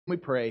We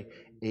pray,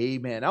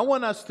 amen. I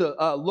want us to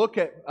look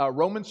at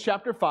Romans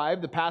chapter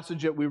 5, the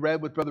passage that we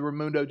read with Brother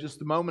Raimundo just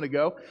a moment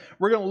ago.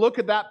 We're going to look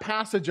at that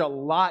passage a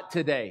lot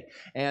today.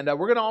 And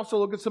we're going to also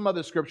look at some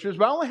other scriptures.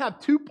 But I only have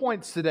 2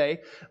 points today,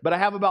 but I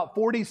have about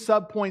 40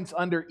 subpoints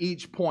under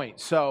each point.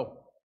 So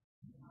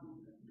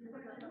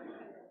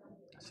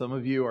some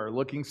of you are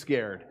looking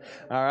scared.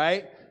 All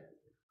right?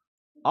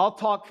 I'll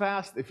talk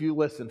fast if you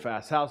listen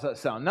fast. How's that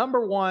sound?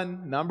 Number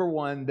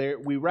one,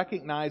 we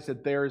recognize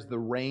that there is the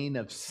reign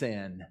of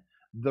sin.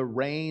 The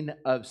reign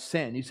of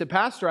sin. You said,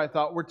 Pastor, I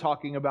thought we're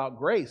talking about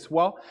grace.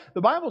 Well,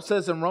 the Bible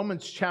says in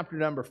Romans chapter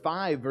number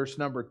 5, verse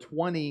number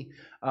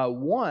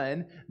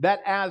 21, that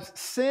as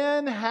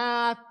sin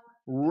hath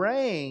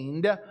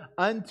reigned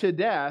unto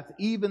death,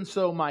 even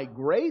so might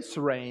grace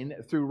reign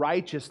through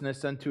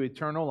righteousness unto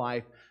eternal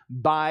life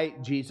by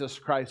Jesus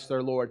Christ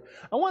our Lord.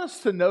 I want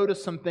us to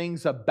notice some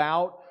things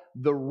about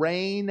the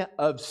reign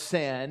of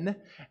sin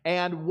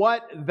and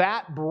what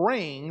that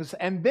brings,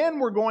 and then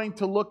we're going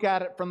to look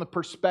at it from the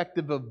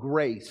perspective of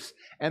grace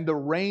and the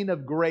reign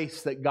of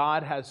grace that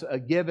God has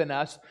given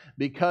us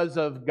because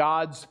of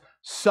God's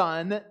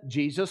Son,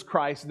 Jesus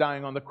Christ,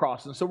 dying on the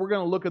cross. And so we're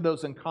going to look at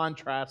those in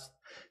contrast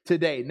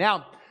today.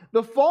 Now,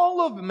 the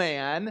fall of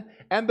man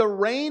and the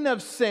reign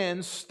of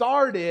sin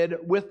started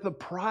with the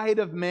pride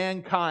of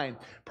mankind.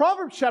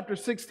 Proverbs chapter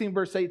 16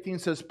 verse 18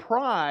 says,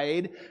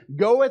 "Pride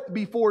goeth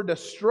before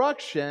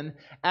destruction,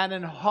 and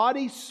an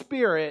haughty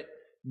spirit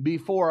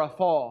before a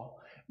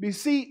fall." You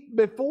see,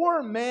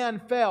 before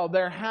man fell,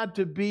 there had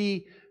to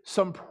be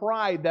some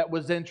pride that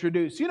was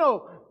introduced. You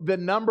know, the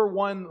number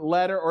one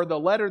letter, or the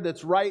letter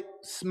that's right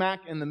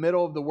smack in the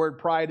middle of the word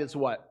pride, is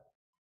what?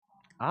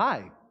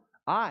 I.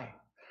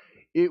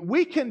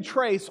 We can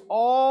trace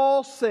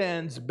all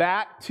sins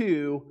back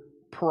to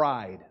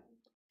pride.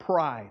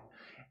 Pride.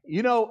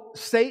 You know,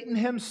 Satan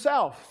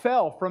himself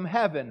fell from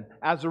heaven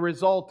as a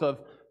result of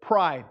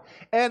pride.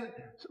 And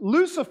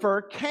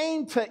Lucifer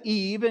came to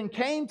Eve and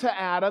came to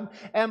Adam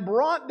and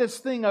brought this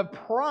thing of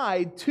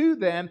pride to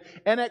them,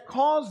 and it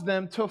caused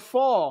them to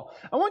fall.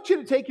 I want you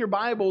to take your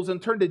Bibles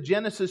and turn to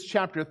Genesis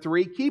chapter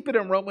 3. Keep it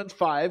in Romans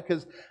 5,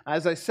 because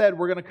as I said,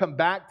 we're going to come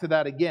back to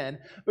that again.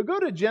 But go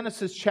to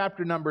Genesis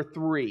chapter number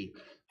 3.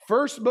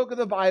 First book of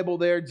the Bible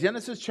there,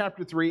 Genesis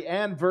chapter 3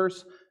 and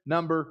verse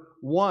number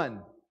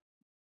 1.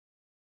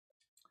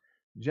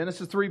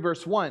 Genesis 3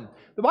 verse 1.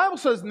 The Bible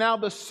says, "Now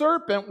the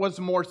serpent was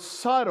more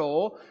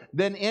subtle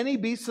than any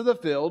beast of the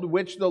field,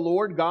 which the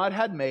Lord God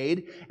had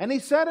made. And he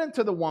said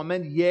unto the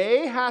woman,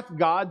 Yea, hath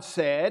God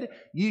said,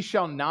 Ye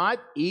shall not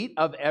eat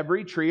of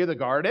every tree of the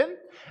garden?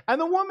 And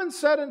the woman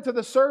said unto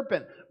the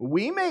serpent,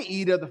 We may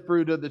eat of the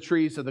fruit of the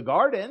trees of the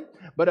garden,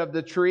 but of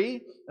the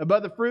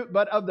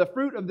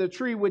fruit of the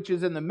tree which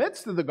is in the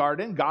midst of the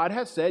garden, God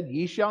hath said,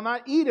 Ye shall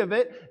not eat of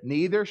it,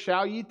 neither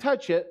shall ye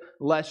touch it,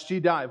 lest ye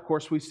die." Of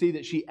course, we see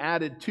that she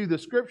added to the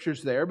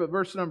scriptures there, but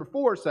verse number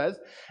 4 says,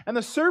 "And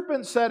the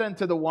serpent said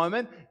unto the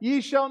woman, Ye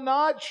shall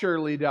not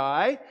surely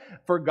die,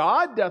 for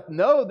God doth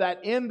know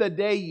that in the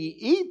day ye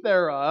eat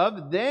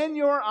thereof, then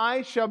your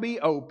eyes shall be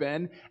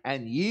opened,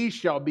 and ye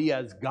shall be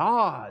as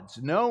gods,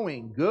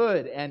 knowing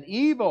good and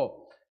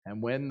evil.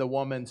 And when the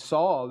woman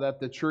saw that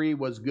the tree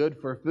was good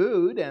for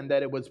food, and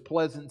that it was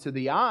pleasant to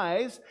the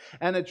eyes,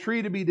 and a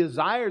tree to be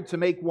desired to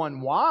make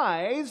one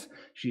wise,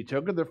 she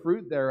took of the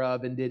fruit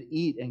thereof, and did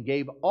eat, and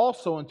gave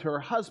also unto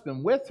her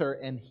husband with her,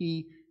 and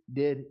he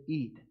did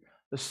eat."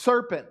 The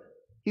serpent,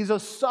 he's a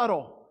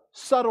subtle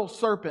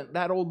serpent,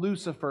 that old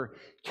Lucifer,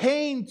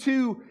 came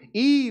to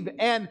Eve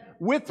and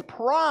with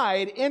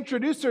pride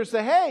introduced her and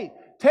said, "Hey,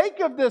 take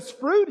of this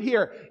fruit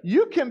here.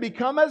 You can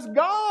become as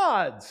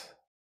gods."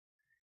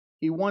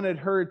 He wanted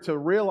her to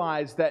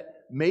realize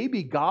that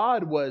maybe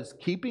God was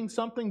keeping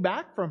something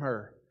back from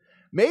her.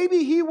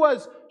 Maybe he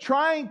was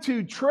trying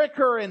to trick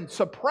her and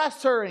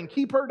suppress her and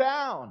keep her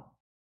down.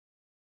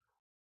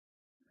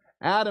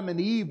 Adam and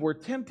Eve were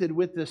tempted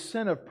with this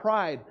sin of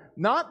pride.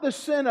 Not the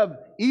sin of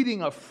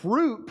eating a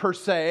fruit per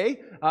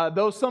se,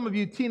 though some of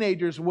you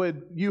teenagers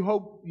you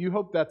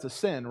hope that's a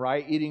sin,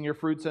 right? Eating your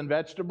fruits and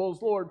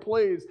vegetables. Lord,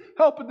 please,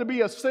 help it to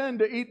be a sin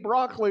to eat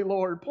broccoli,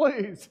 Lord,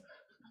 please.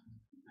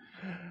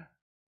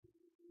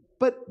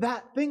 But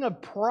that thing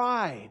of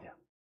pride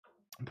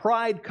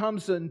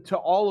comes into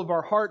all of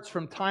our hearts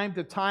from time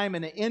to time,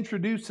 and it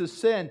introduces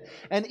sin.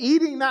 And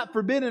eating that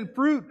forbidden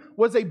fruit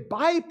was a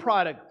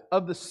byproduct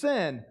of the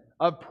sin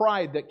of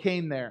pride that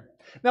came there.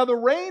 Now, the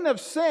reign of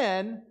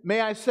sin,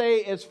 may I say,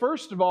 is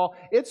first of all,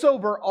 it's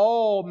over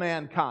all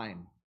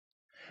mankind.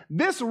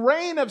 This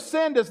reign of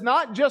sin does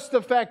not just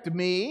affect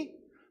me,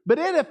 but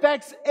it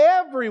affects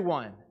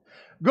everyone.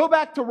 Go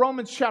back to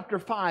Romans chapter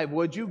 5,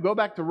 would you? Go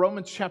back to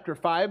Romans chapter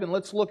 5, and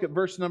let's look at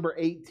verse number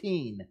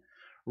 18.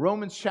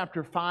 Romans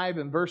chapter 5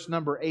 and verse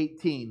number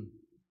 18.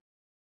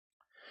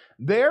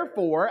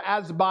 "Therefore,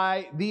 as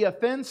by the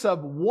offense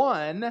of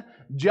one,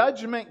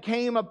 judgment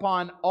came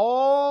upon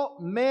all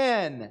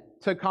men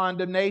to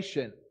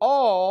condemnation."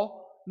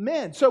 All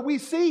men. So we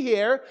see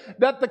here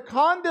that the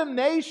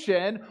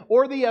condemnation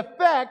or the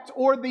effect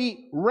or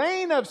the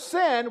reign of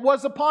sin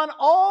was upon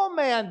all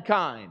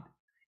mankind.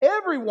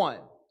 Everyone.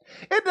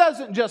 It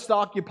doesn't just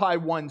occupy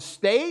one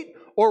state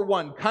or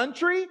one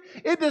country.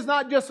 It does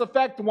not just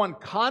affect one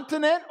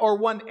continent or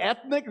one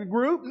ethnic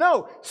group.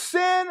 No,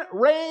 sin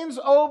reigns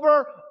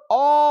over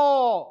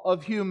all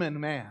of human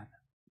man,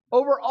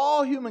 over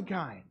all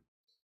humankind.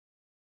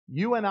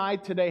 You and I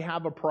today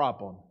have a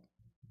problem.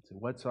 So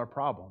what's our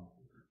problem?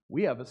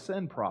 We have a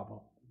sin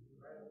problem.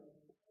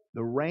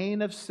 The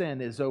reign of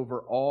sin is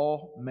over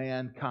all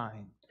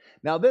mankind.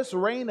 Now, this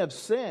reign of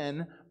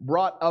sin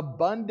brought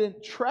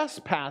abundant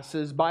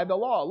trespasses by the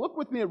law. Look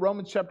with me at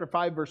Romans chapter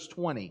 5, verse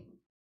 20.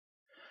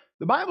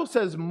 The Bible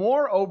says,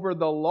 moreover,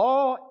 the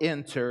law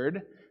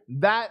entered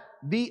that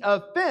the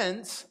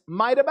offense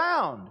might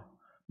abound.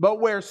 But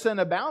where sin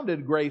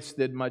abounded, grace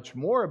did much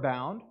more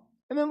abound.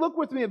 And then look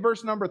with me at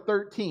verse number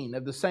 13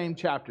 of the same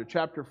chapter,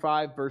 chapter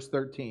 5, verse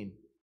 13.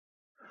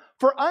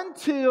 For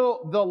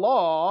until the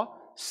law,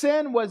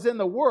 sin was in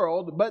the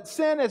world, but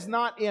sin is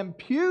not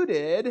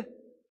imputed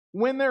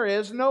when there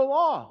is no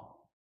law.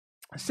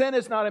 Sin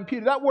is not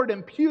imputed. That word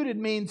imputed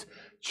means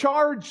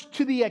charged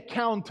to the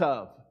account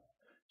of.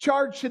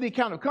 Charged to the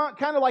account of.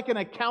 Kind of like an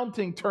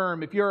accounting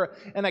term. If you're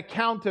an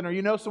accountant or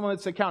you know someone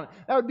that's an accountant,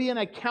 that would be an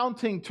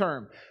accounting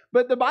term.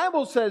 But the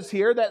Bible says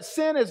here that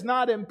sin is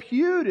not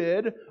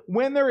imputed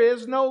when there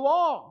is no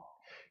law.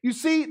 You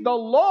see, the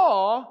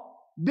law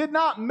did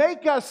not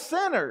make us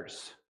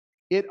sinners.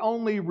 It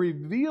only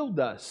revealed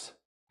us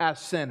as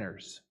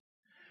sinners.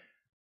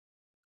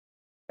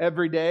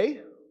 Every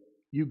day,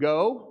 you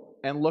go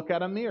and look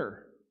at a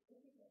mirror.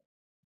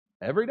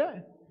 Every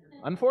day.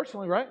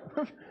 Unfortunately, right?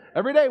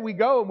 Every day we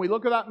go and we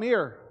look at that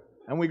mirror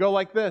and we go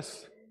like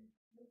this.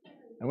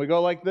 And we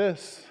go like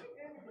this.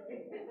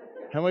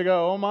 And we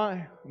go, oh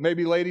my.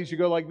 Maybe ladies, you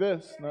go like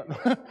this.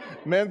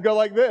 Men go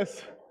like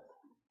this.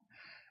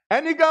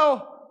 And you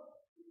go,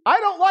 I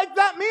don't like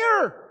that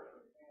mirror.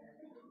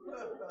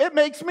 It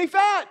makes me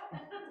fat.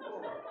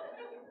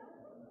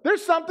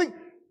 There's something,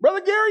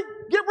 Brother Gary,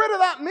 get rid of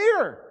that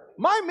mirror.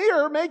 My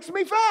mirror makes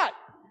me fat.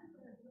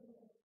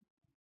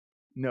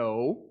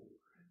 No,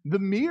 the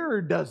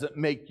mirror doesn't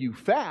make you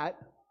fat.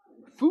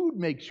 Food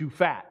makes you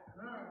fat.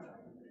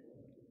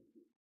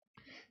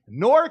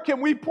 Nor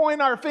can we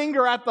point our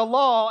finger at the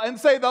law and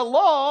say the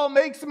law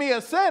makes me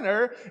a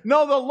sinner.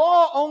 No, the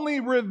law only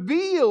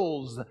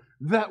reveals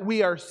that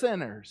we are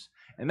sinners.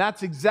 And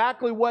that's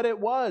exactly what it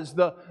was.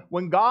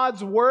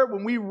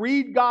 When we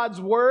read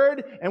God's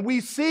Word and we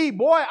see,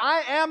 boy,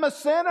 I am a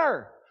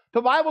sinner.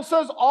 The Bible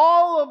says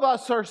all of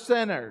us are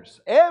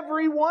sinners.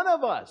 Every one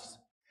of us.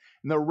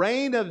 And the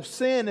reign of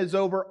sin is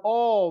over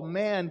all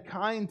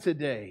mankind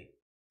today.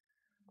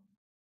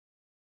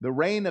 The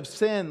reign of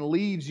sin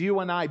leaves you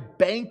and I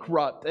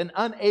bankrupt and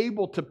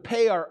unable to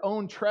pay our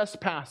own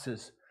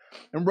trespasses.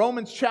 In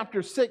Romans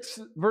chapter 6,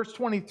 verse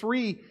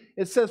 23,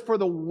 it says, for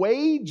the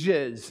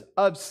wages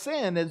of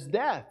sin is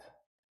death.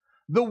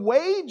 The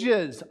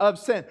wages of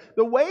sin.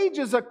 The wage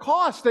is a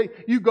cost.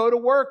 You go to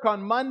work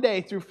on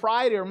Monday through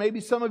Friday, or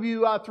maybe some of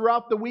you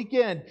throughout the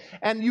weekend,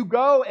 and you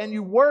go and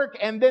you work,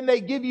 and then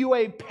they give you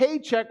a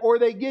paycheck or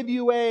they give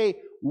you a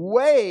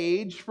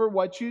wage for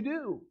what you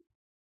do.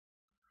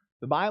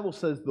 The Bible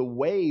says the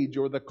wage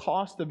or the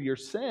cost of your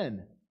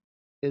sin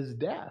is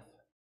death.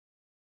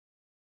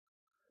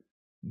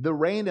 The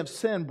reign of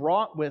sin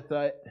brought with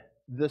it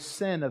the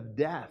sin of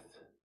death,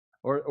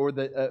 or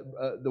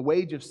the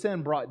wage of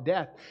sin brought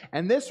death.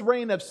 And this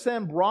reign of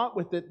sin brought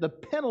with it the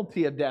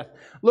penalty of death.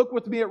 Look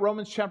with me at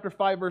Romans chapter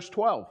 5, verse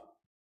 12.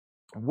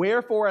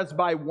 Wherefore, as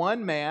by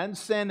one man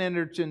sin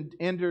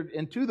entered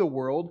into the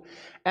world,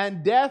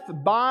 and death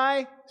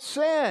by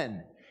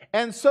sin.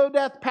 And so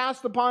death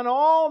passed upon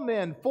all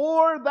men,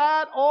 for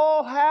that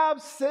all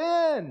have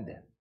sinned.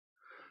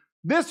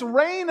 This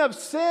reign of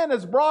sin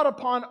is brought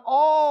upon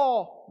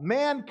all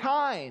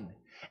mankind.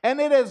 And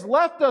it has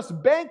left us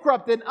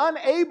bankrupt and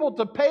unable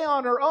to pay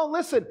on our own.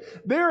 Listen,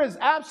 there is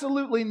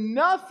absolutely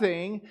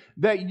nothing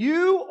that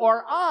you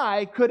or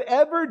I could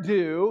ever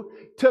do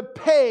to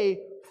pay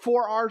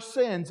for our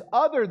sins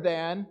other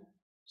than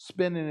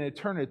spend an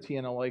eternity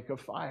in a lake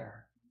of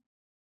fire.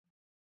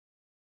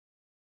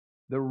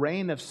 The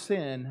reign of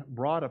sin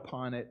brought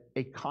upon it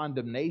a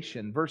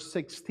condemnation. Verse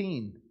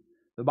 16,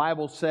 the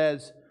Bible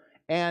says,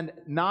 and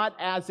not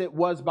as it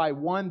was by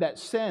one that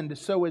sinned,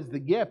 so is the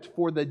gift.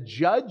 For the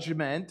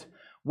judgment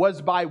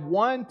was by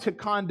one to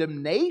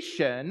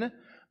condemnation,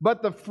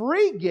 but the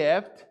free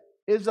gift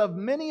is of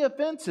many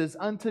offenses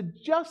unto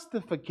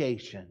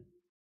justification.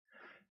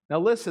 Now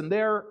listen,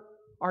 there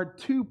are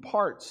two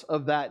parts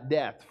of that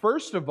death.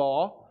 First of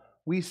all,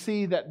 we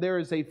see that there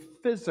is a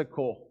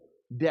physical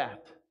death.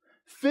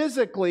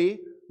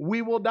 Physically,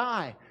 we will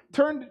die.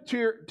 Turn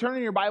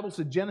in your Bibles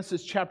to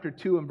Genesis chapter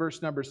 2 and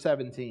verse number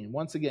 17.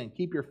 Once again,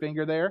 keep your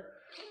finger there.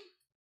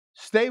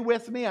 Stay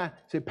with me. I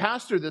say,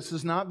 Pastor, this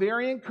is not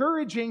very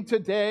encouraging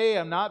today.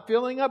 I'm not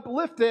feeling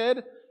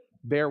uplifted.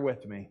 Bear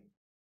with me.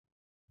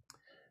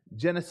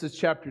 Genesis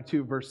chapter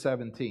 2, verse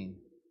 17.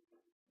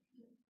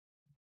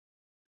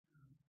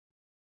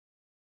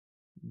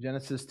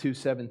 Genesis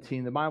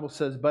 2:17, the Bible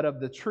says, "But of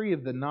the tree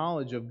of the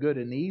knowledge of good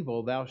and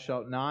evil thou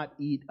shalt not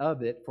eat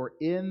of it, for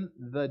in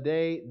the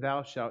day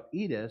thou shalt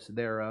eatest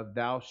thereof,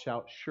 thou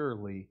shalt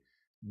surely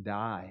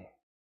die."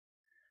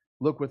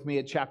 Look with me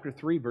at chapter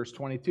 3, verse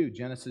 22.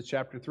 Genesis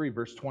chapter 3,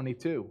 verse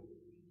 22.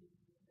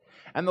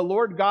 "And the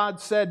Lord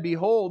God said,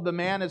 Behold, the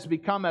man is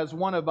become as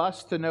one of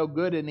us to know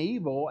good and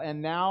evil,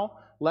 and now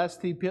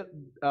lest he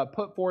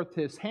put forth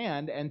his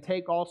hand and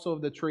take also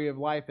of the tree of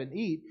life and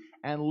eat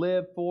and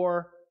live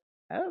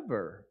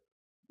forever."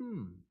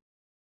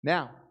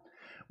 Now,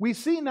 we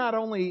see not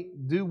only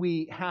do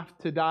we have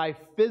to die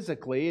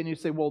physically, and you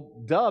say,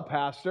 well, duh,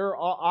 Pastor,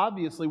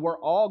 obviously we're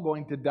all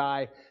going to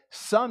die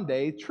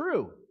someday.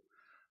 True.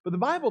 But the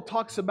Bible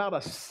talks about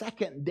a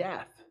second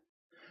death.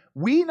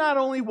 We not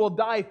only will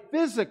die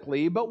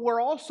physically, but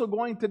we're also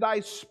going to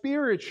die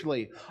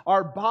spiritually.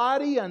 Our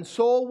body and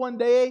soul one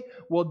day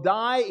will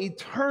die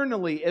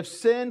eternally if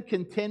sin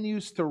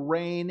continues to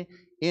reign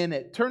in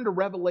it. Turn to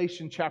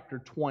Revelation chapter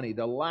 20,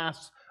 the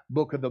last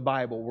book of the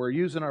Bible. We're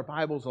using our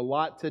Bibles a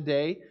lot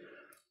today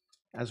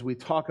as we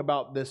talk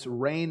about this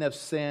reign of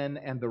sin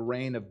and the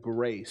reign of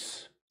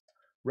grace.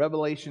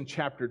 Revelation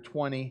chapter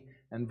 20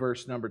 and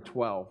verse number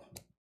 12.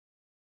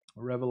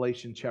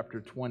 Revelation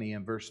chapter 20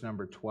 and verse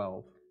number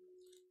 12.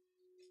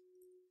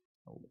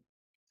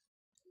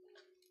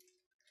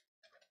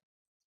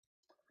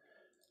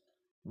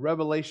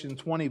 Revelation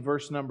 20,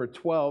 verse number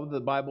 12,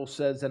 the Bible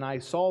says, "And I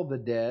saw the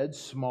dead,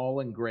 small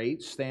and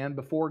great, stand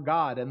before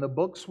God, and the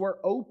books were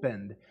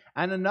opened.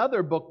 And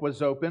another book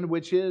was opened,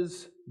 which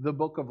is the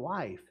book of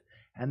life.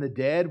 And the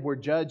dead were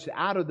judged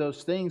out of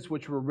those things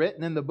which were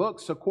written in the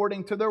books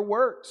according to their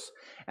works.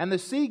 And the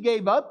sea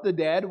gave up the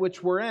dead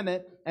which were in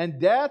it, and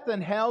death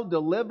and hell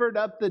delivered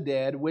up the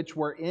dead which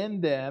were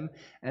in them,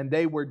 and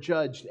they were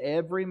judged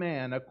every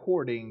man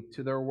according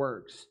to their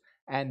works.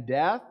 And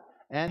death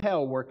and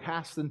hell were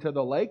cast into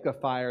the lake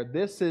of fire."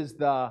 This is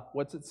the,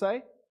 what's it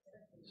say?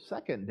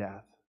 Second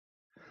death.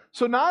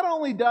 So not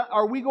only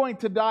are we going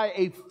to die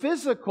a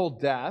physical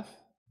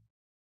death,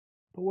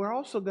 but we're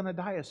also going to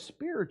die a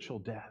spiritual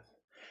death.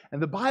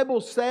 And the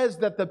Bible says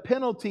that the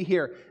penalty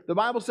here, the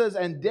Bible says,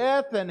 "And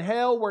death and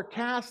hell were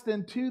cast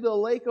into the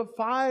lake of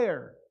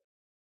fire."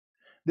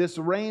 This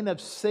reign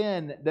of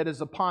sin that is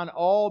upon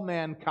all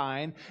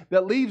mankind,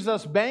 that leaves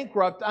us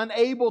bankrupt,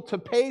 unable to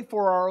pay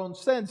for our own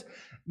sins.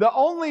 The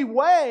only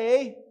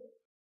way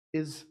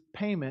is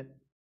payment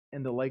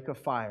in the lake of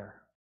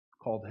fire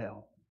called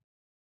hell.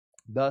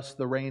 Thus,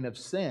 the reign of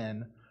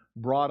sin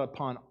brought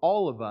upon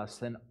all of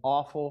us an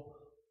awful,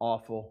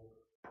 awful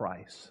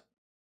price.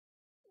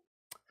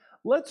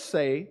 Let's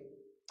say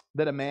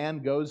that a man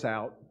goes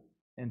out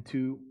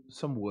into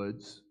some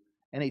woods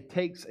and he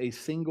takes a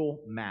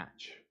single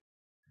match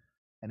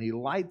and he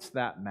lights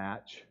that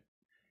match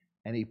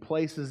and he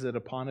places it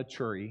upon a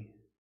tree,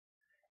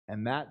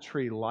 and that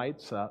tree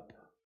lights up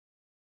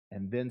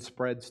and then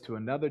spreads to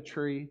another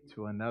tree,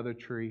 to another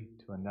tree,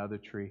 to another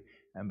tree,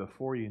 and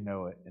before you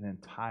know it, an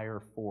entire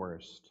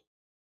forest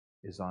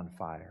is on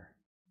fire.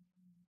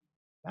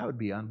 That would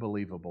be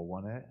unbelievable,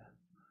 wouldn't it?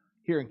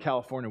 Here in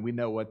California, we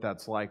know what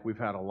that's like. We've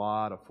had a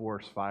lot of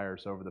forest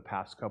fires over the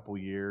past couple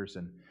years,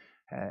 and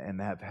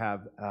have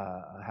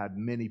had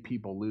many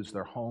people lose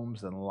their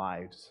homes and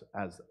lives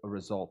as a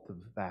result of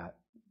that.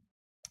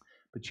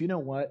 But you know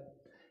what?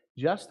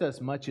 Just as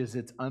much as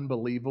it's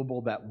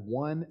unbelievable that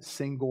one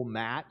single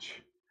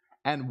match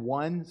and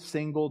one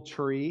single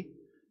tree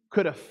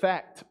could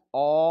affect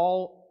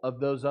all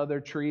of those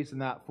other trees in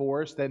that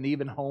forest and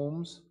even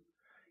homes,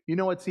 you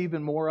know what's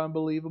even more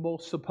unbelievable?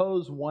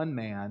 Suppose one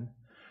man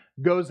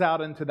goes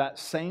out into that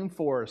same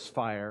forest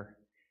fire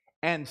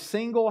and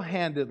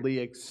single-handedly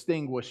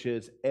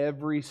extinguishes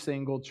every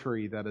single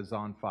tree that is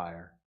on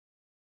fire.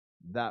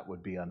 That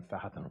would be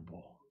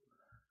unfathomable.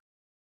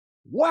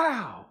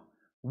 Wow!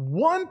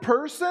 One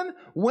person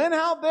went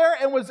out there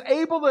and was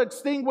able to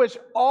extinguish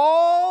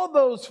all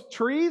those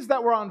trees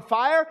that were on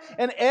fire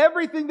and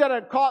everything that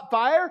had caught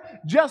fire.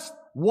 Just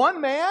one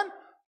man?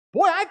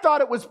 Boy, I thought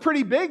it was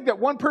pretty big that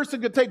one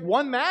person could take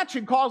one match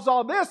and cause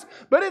all this.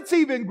 But it's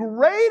even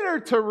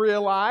greater to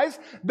realize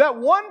that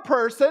one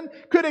person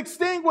could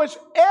extinguish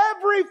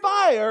every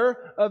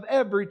fire of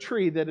every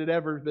tree that had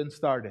ever been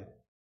started.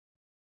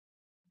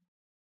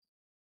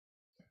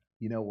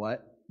 You know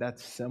what?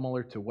 That's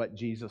similar to what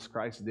Jesus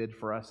Christ did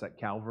for us at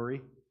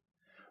Calvary.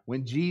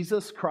 When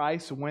Jesus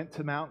Christ went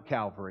to Mount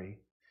Calvary,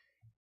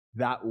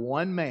 that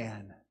one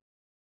man,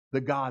 the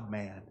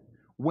God-man,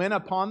 went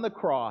upon the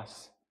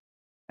cross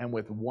and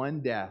with one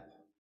death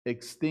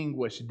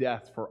extinguished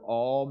death for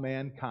all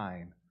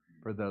mankind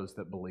for those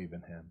that believe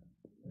in Him.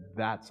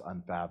 That's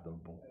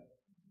unfathomable.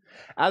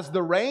 As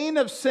the reign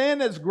of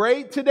sin is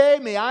great today,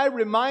 may I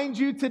remind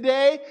you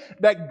today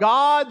that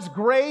God's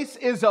grace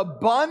is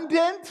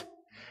abundant.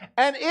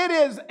 And it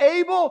is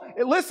able,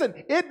 listen,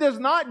 it does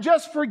not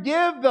just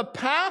forgive the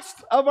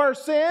past of our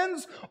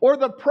sins or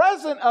the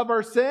present of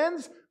our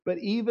sins, but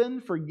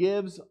even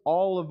forgives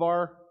all of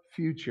our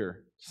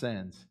future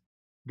sins.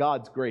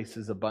 God's grace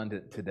is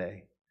abundant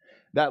today.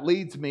 That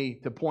leads me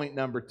to point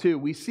number 2.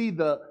 We see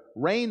the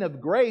reign of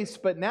grace,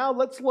 but now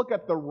let's look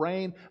at the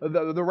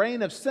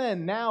reign of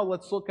sin. Now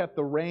let's look at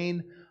the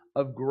reign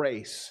of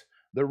grace.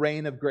 The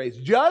reign of grace.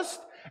 Just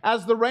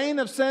as the reign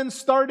of sin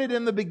started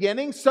in the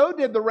beginning, so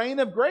did the reign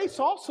of grace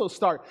also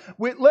start.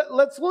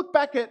 Let's look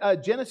back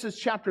at Genesis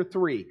chapter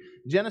 3.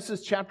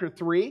 Genesis chapter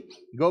 3.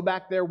 Go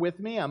back there with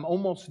me. I'm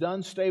almost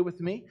done. Stay with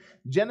me.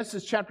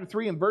 Genesis chapter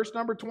 3 and verse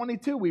number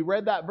 22. We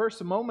read that verse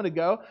a moment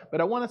ago,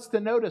 but I want us to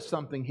notice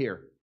something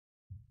here.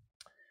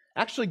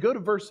 Actually, go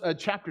to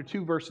chapter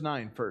 2, verse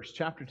 9 first.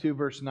 Chapter 2,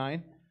 verse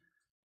 9.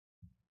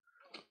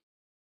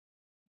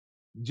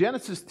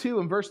 Genesis 2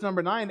 and verse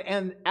number 9,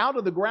 and out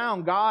of the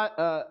ground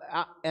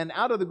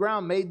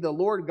made the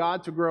Lord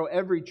God to grow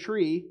every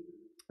tree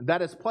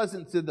that is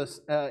pleasant to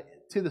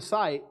the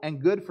sight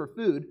and good for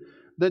food,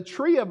 the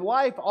tree of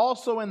life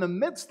also in the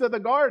midst of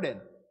the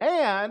garden,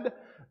 and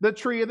the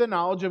tree of the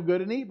knowledge of good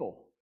and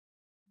evil.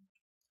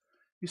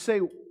 You say,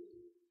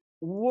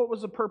 what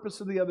was the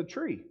purpose of the other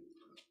tree?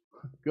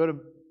 Go to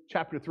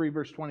chapter 3,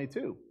 verse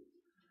 22.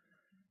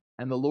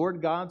 And the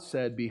Lord God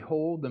said,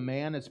 Behold, the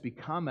man is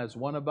become as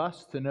one of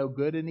us to know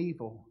good and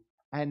evil.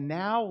 And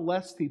now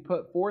lest he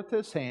put forth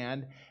his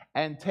hand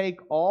and take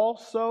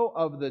also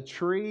of the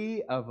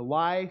tree of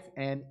life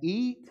and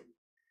eat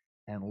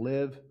and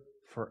live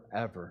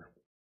forever.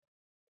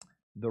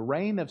 The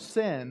reign of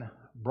sin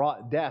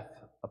brought death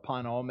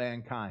upon all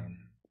mankind.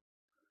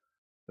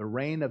 The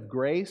reign of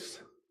grace,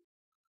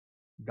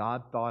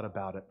 God thought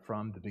about it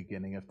from the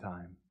beginning of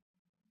time.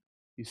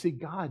 You see,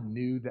 God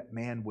knew that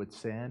man would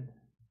sin.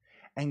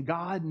 And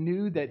God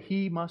knew that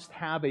He must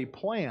have a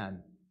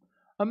plan,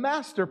 a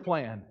master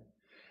plan.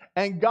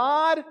 And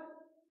God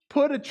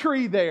put a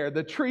tree there,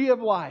 the tree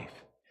of life.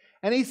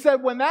 And He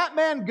said, when that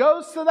man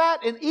goes to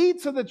that and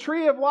eats of the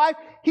tree of life,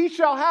 he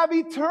shall have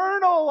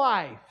eternal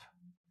life.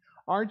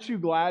 Aren't you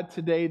glad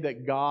today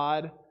that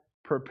God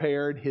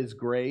prepared His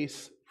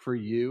grace for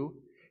you?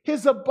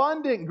 His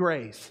abundant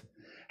grace.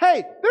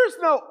 Hey, there's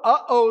no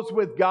uh-ohs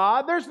with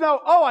God. There's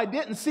no, oh, I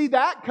didn't see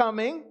that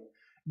coming.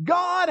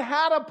 God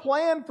had a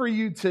plan for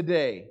you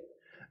today.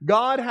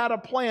 God had a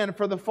plan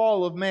for the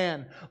fall of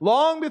man.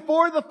 Long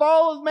before the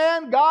fall of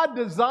man, God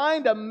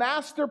designed a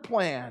master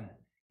plan.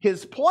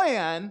 His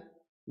plan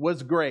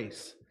was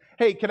grace.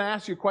 Hey, can I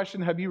ask you a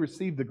question? Have you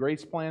received the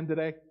grace plan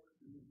today?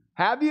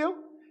 Have you?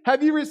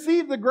 Have you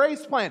received the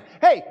grace plan?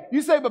 Hey,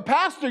 you say, but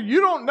Pastor,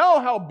 you don't know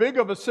how big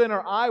of a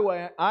sinner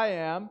I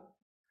am.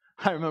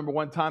 I remember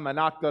one time I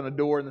knocked on a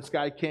door and this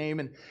guy came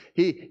and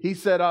he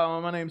said,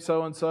 oh, my name's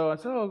so-and-so. I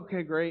said, oh,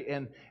 okay, great.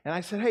 And I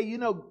said, hey,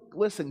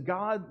 listen,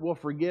 God will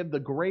forgive the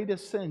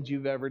greatest sins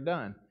you've ever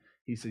done.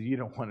 He said, you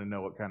don't want to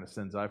know what kind of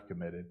sins I've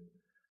committed.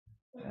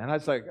 And I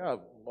was like,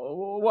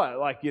 oh, what?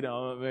 Like,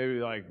 maybe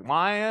like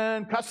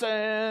lying,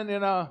 cussing,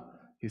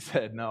 He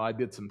said, no, I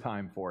did some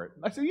time for it.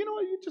 I said, you know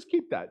what? You just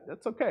keep that.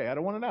 That's okay. I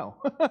don't want to know.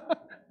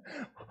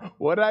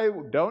 What I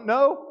don't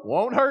know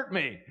won't hurt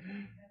me.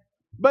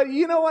 But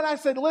you know what? I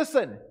said,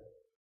 listen,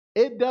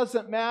 it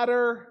doesn't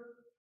matter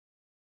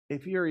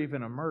if you're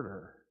even a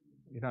murderer.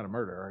 You're not a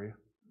murderer, are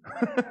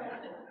you?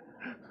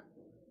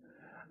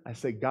 I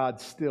said,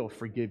 God still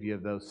forgive you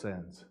of those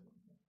sins.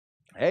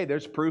 Hey,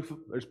 there's proof.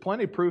 There's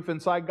plenty of proof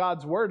inside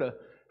God's Word of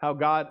how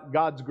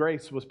God's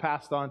grace was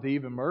passed on to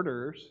even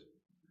murderers.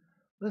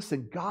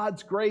 Listen,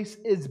 God's grace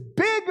is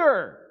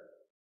bigger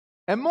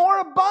and more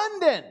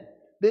abundant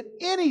than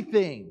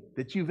anything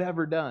that you've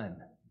ever done.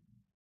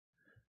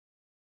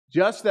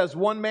 Just as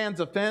one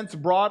man's offense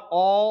brought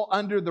all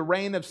under the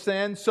reign of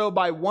sin, so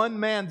by one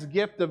man's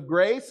gift of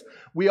grace,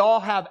 we all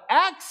have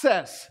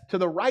access to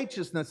the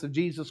righteousness of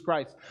Jesus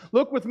Christ.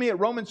 Look with me at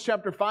Romans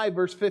chapter 5,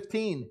 verse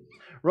 15.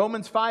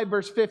 Romans 5,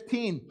 verse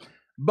 15.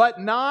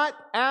 But not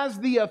as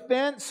the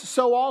offense,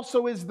 so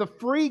also is the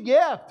free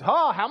gift.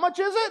 How much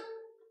is it?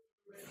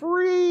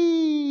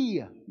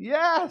 Free.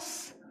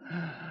 Yes.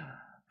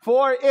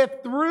 For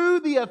if through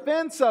the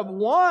offense of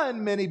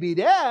one many be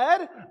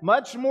dead,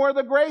 much more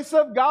the grace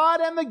of God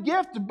and the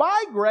gift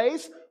by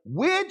grace,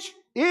 which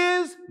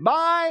is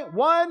by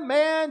one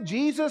man,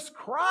 Jesus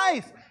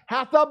Christ,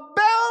 hath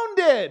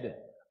abounded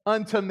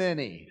unto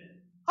many.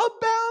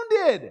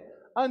 Abounded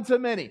unto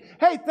many.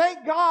 Hey,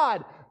 thank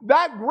God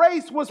that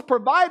grace was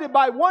provided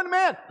by one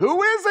man.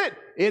 Who is it?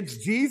 It's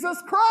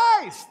Jesus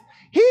Christ.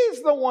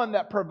 He's the one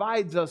that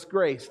provides us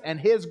grace,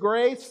 and His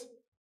grace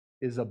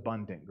is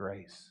abundant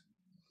grace.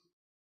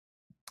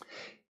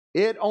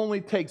 It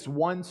only takes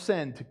one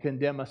sin to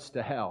condemn us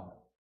to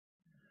hell,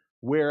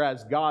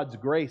 whereas God's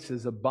grace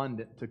is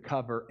abundant to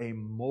cover a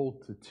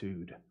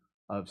multitude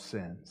of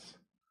sins.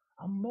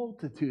 A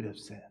multitude of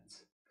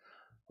sins.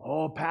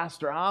 Oh,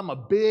 Pastor, I'm a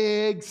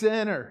big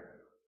sinner.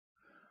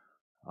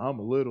 I'm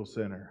a little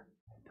sinner.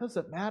 It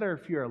doesn't matter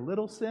if you're a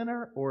little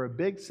sinner or a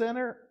big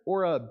sinner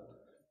or a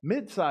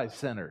mid-sized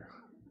sinner.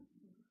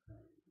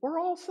 We're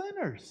all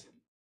sinners.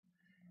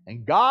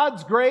 And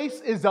God's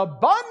grace is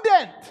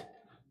abundant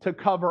to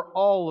cover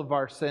all of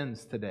our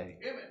sins today.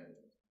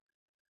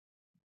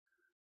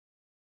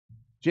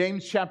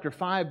 James chapter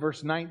 5,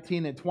 verse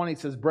 19 and 20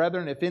 says,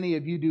 Brethren, if any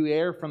of you do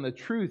err from the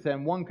truth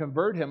and one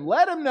convert him,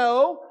 let him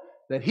know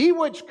that he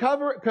which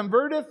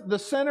converteth the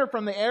sinner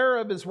from the error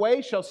of his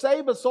way shall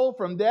save a soul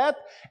from death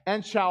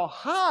and shall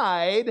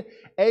hide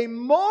a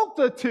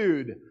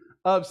multitude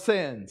of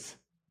sins.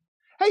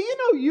 Hey, you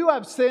know you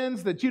have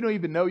sins that you don't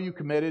even know you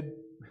committed?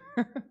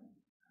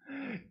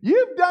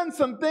 You've done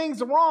some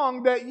things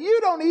wrong that you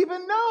don't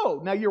even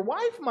know. Now, your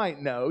wife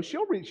might know. She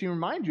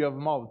reminds you of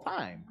them all the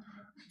time.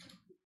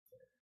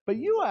 But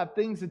you have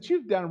things that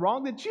you've done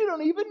wrong that you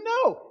don't even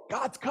know.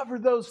 God's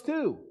covered those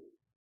too.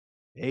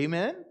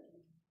 Amen?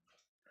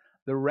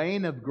 The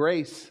reign of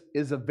grace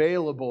is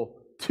available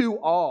to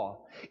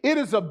all. It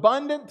is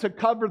abundant to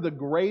cover the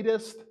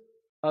greatest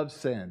of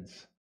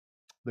sins.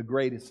 The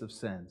greatest of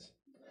sins.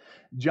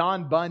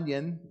 John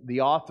Bunyan,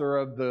 the author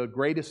of the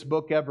greatest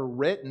book ever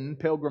written,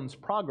 Pilgrim's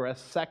Progress,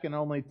 second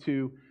only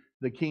to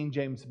the King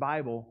James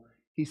Bible,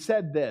 he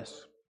said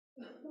this,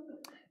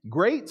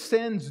 Great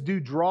sins do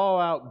draw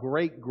out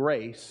great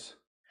grace,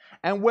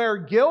 and where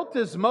guilt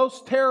is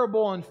most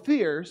terrible and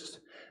fierce,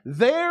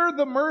 there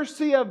the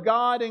mercy of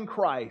God in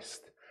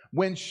Christ,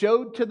 when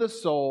showed to the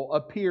soul,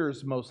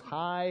 appears most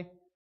high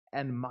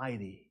and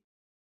mighty.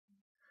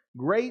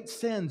 Great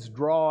sins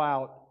draw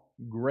out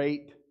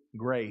great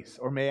grace,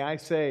 or may I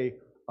say,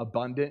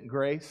 abundant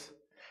grace.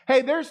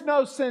 Hey, there's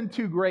no sin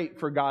too great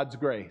for God's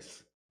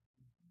grace.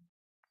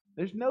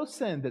 There's no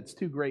sin that's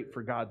too great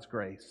for God's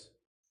grace.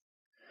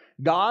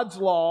 God's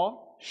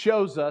law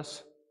shows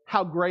us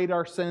how great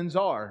our sins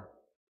are.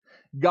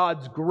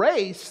 God's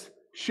grace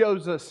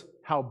shows us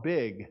how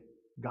big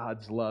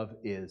God's love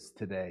is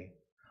today.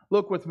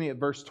 Look with me at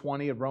verse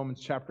 20 of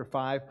Romans chapter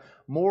 5.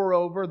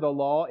 Moreover, the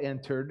law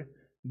entered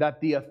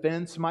that the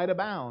offense might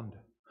abound.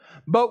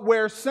 But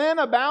where sin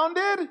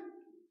abounded,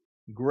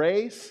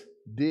 grace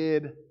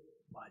did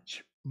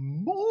much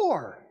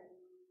more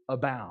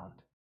abound.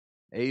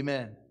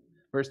 Amen.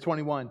 Verse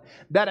 21.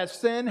 That as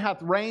sin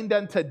hath reigned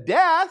unto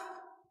death,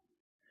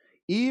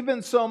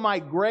 even so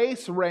might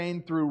grace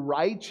reign through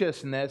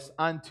righteousness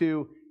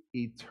unto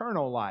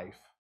eternal life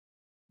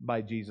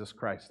by Jesus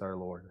Christ our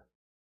Lord.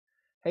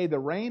 Hey, the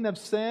reign of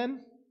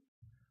sin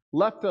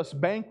left us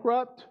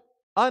bankrupt,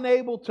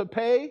 unable to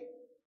pay,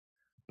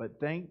 but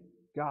thank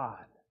God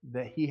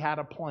that He had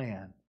a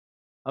plan,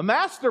 a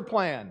master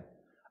plan,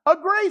 a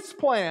grace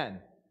plan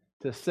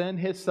to send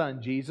His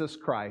Son, Jesus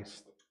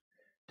Christ,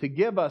 to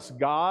give us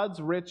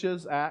God's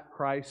riches at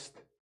Christ's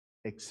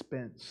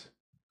expense.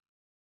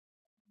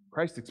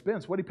 Christ's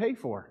expense, what did He pay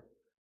for?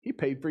 He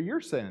paid for your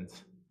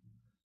sins.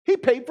 He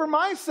paid for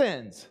my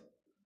sins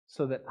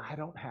so that I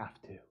don't have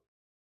to.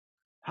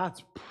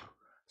 That's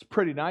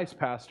pretty nice,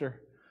 Pastor.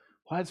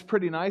 Well, that's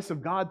pretty nice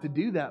of God to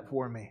do that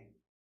for me.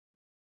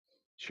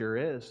 Sure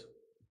is.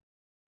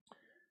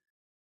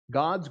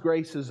 God's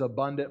grace is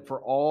abundant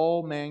for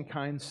all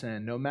mankind's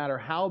sin. No matter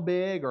how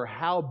big or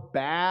how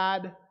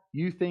bad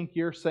you think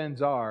your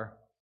sins are,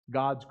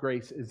 God's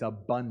grace is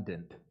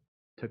abundant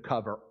to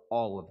cover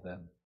all of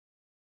them.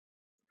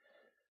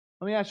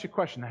 Let me ask you a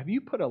question. Have you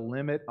put a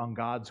limit on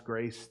God's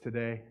grace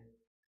today?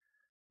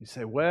 You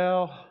say,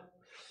 well,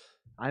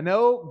 I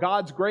know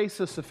God's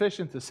grace is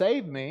sufficient to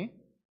save me,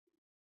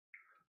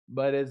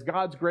 but is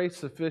God's grace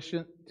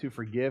sufficient to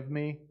forgive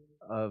me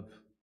of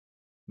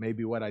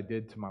maybe what I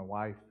did to my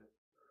wife,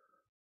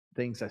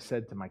 things I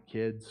said to my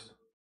kids,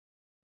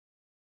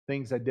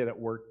 things I did at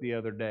work the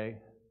other day,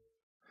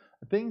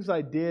 things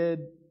I did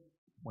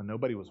when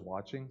nobody was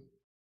watching?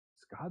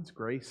 Is God's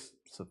grace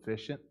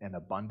sufficient and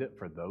abundant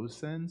for those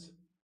sins?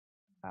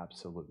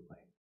 Absolutely.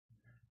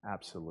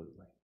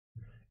 Absolutely.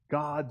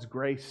 God's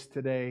grace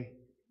today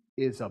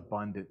is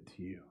abundant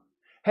to you.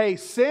 Hey,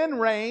 sin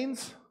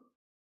reigns,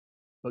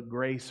 but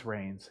grace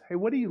reigns. Hey,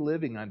 what are you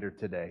living under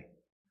today?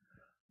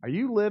 Are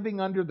you living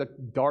under the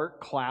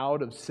dark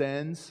cloud of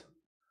sins?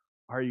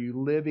 Are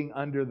you living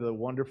under the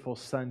wonderful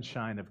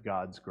sunshine of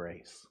God's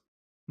grace?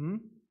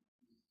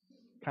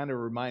 Kind of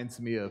reminds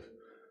me of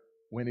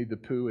Winnie the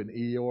Pooh and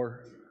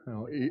Eeyore. You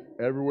know,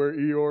 everywhere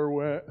Eeyore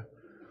went,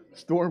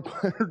 storm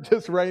cloud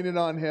just raining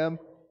on him.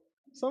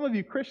 Some of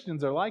you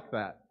Christians are like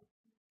that.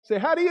 Say,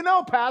 how do you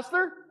know,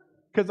 Pastor?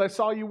 Because I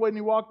saw you when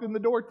you walked in the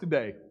door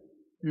today.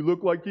 You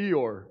look like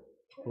Eeyore.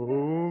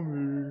 Oh,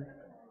 me.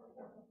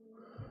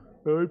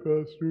 Hi,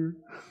 Pastor.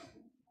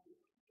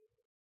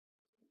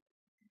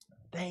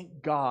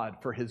 Thank God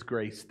for His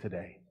grace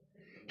today.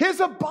 His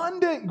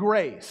abundant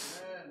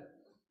grace.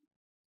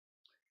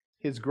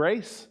 His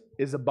grace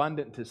is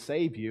abundant to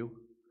save you.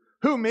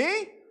 Who,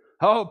 me?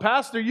 Oh,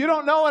 Pastor, you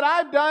don't know what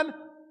I've done.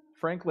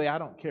 Frankly, I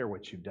don't care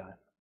what you've done.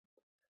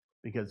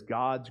 Because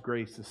God's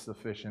grace is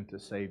sufficient to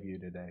save you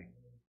today.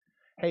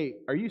 Hey,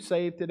 are you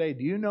saved today?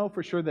 Do you know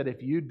for sure that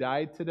if you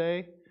died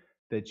today,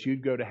 that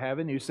you'd go to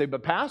heaven? You say,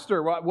 but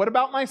Pastor, what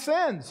about my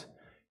sins?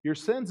 Your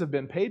sins have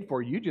been paid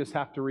for. You just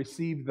have to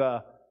receive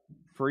the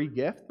free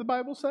gift, the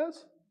Bible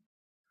says.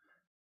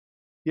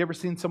 You ever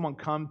seen someone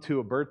come to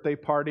a birthday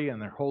party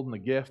and they're holding a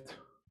gift?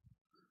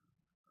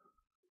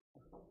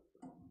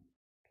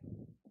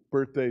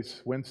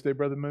 Birthday's Wednesday,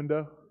 Brother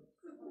Mundo.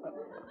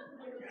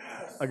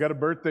 I got a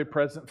birthday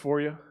present for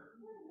you.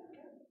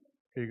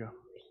 Here you go.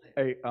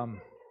 Hey,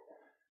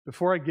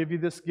 before I give you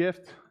this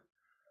gift,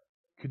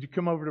 could you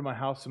come over to my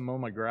house and mow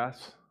my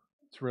grass?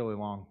 It's really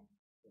long.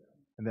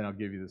 And then I'll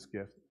give you this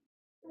gift.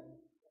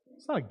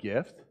 It's not a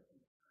gift.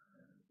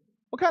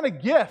 What kind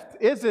of gift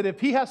is it if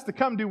he has to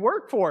come do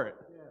work for it?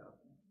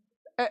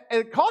 Yeah.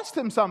 It cost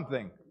him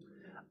something.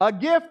 A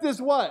gift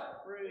is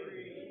what?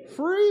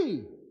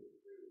 Free.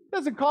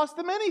 Doesn't cost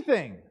him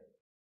anything.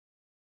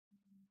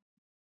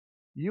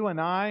 You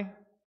and I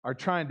are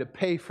trying to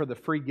pay for the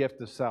free gift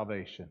of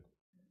salvation.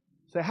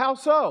 Say, how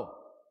so?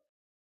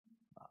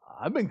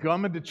 I've been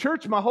coming to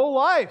church my whole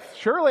life.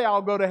 Surely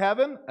I'll go to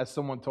heaven, as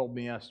someone told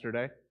me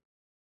yesterday.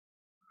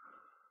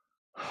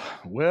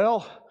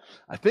 Well,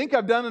 I think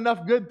I've done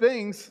enough good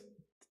things.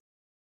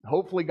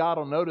 Hopefully God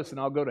will notice and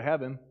I'll go to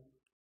heaven.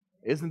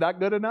 Isn't that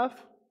good enough?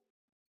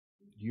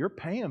 You're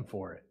paying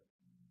for it.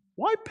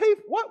 Why pay?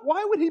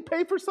 Why would he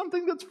pay for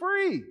something that's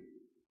free?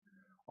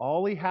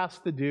 All he has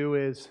to do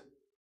is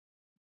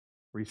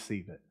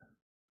receive it.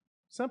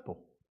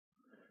 Simple.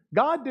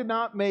 God did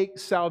not make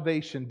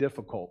salvation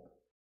difficult.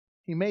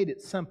 He made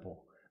it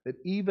simple, that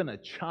even a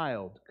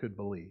child could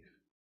believe.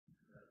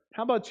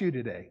 How about you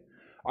today?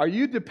 Are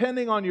you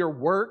depending on your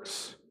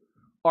works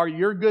or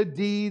your good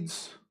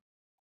deeds?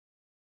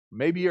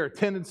 Maybe your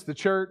attendance to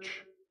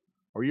church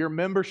or your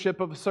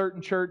membership of a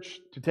certain church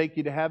to take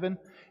you to heaven?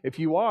 If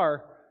you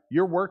are,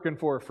 you're working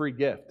for a free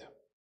gift.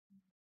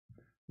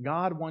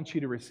 God wants you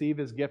to receive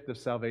His gift of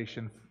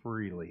salvation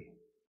freely.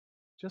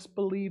 Just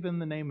believe in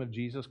the name of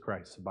Jesus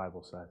Christ, the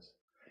Bible says,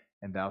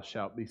 and thou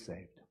shalt be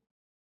saved.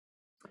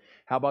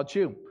 How about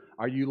you?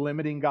 Are you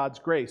limiting God's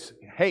grace?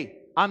 Hey,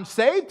 I'm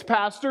saved,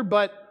 Pastor,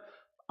 but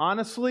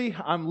honestly,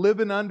 I'm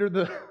living under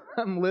the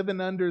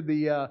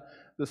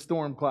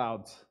storm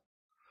clouds.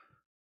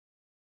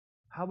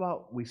 How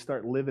about we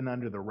start living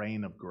under the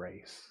reign of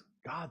grace?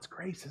 God's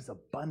grace is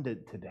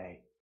abundant today.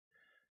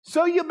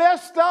 So you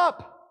messed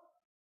up.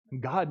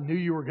 God knew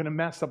you were going to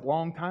mess up a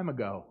long time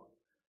ago,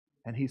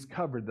 and He's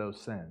covered those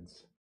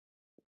sins.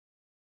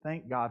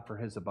 Thank God for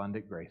His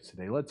abundant grace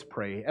today. Let's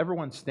pray.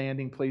 Everyone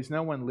standing, please.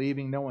 No one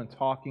leaving, no one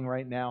talking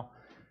right now.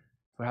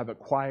 We'll have it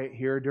quiet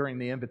here during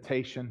the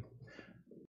invitation.